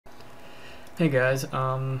Hey guys,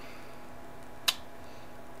 a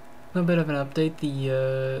little bit of an update.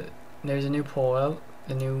 There's a new poll out,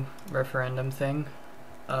 the new referendum thing.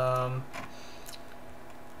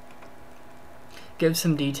 Gives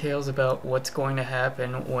some details about what's going to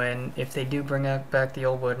happen if they do bring back the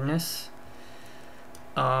old wilderness.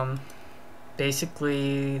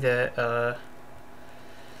 Basically the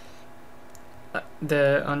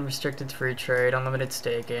unrestricted free trade, unlimited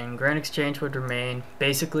staking, grand exchange would remain,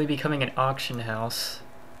 basically becoming an auction house,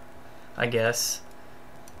 I guess.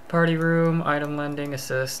 Party room, item lending,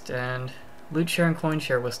 assist, and loot share and coin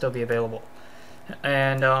share will still be available.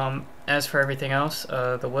 And as for everything else,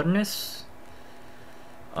 the wilderness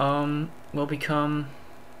will become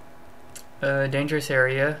a dangerous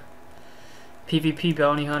area. PvP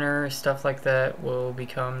bounty hunter, stuff like that will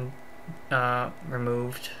become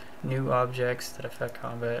removed. New objects that affect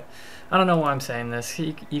combat. I don't know why I'm saying this.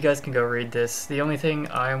 You guys can go read this. The only thing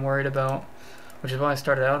I am worried about, which is why I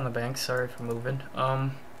started out in the bank, sorry for moving,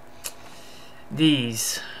 my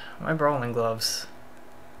brawling gloves.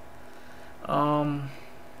 I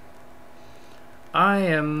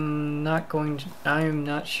am not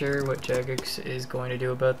sure what Jagex is going to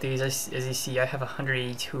do about these. As you see, I have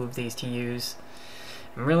 182 of these to use.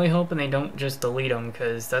 I'm really hoping they don't just delete them,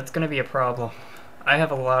 because that's going to be a problem. I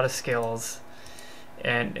have a lot of skills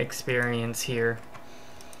and experience here.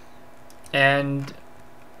 And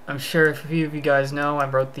I'm sure if a few of you guys know, I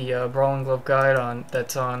wrote the Brawling Glove guide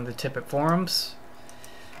that's on the Tippet forums.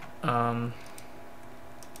 I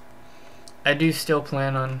do still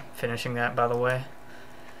plan on finishing that, by the way.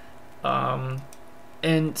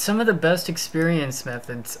 And some of the best experience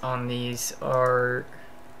methods on these are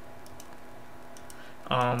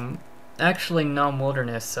actually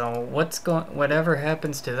non-wilderness, so whatever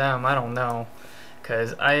happens to them, I don't know,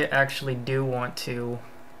 because I actually do want to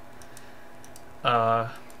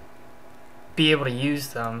be able to use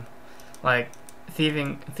them, like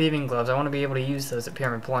thieving gloves. I want to be able to use those at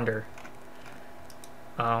Pyramid Plunder.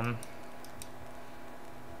 But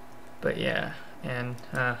yeah, and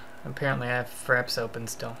apparently I have fraps open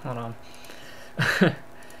still. Hold on.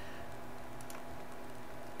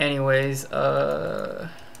 Anyways,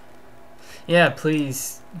 yeah,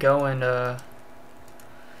 please go and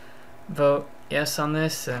vote yes on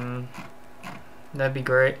this, and that'd be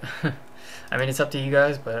great. I mean, it's up to you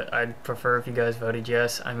guys, but I'd prefer if you guys voted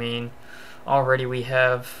yes. I mean, already we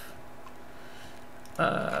have,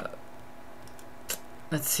 let's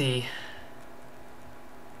see,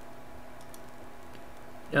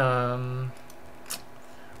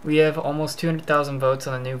 we have almost 200,000 votes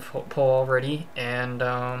on the new poll already, and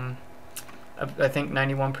I think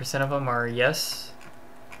 91% of them are yes.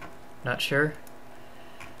 Not sure.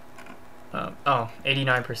 Oh,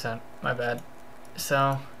 89%. My bad.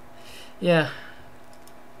 So, yeah.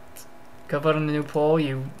 Go vote on the new poll.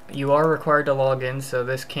 You are required to log in, so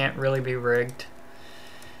this can't really be rigged.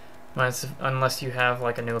 Unless you have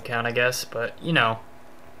like a new account, I guess. But you know,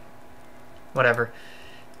 whatever.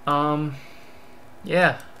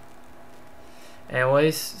 Yeah.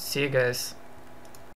 Anyways, see you guys.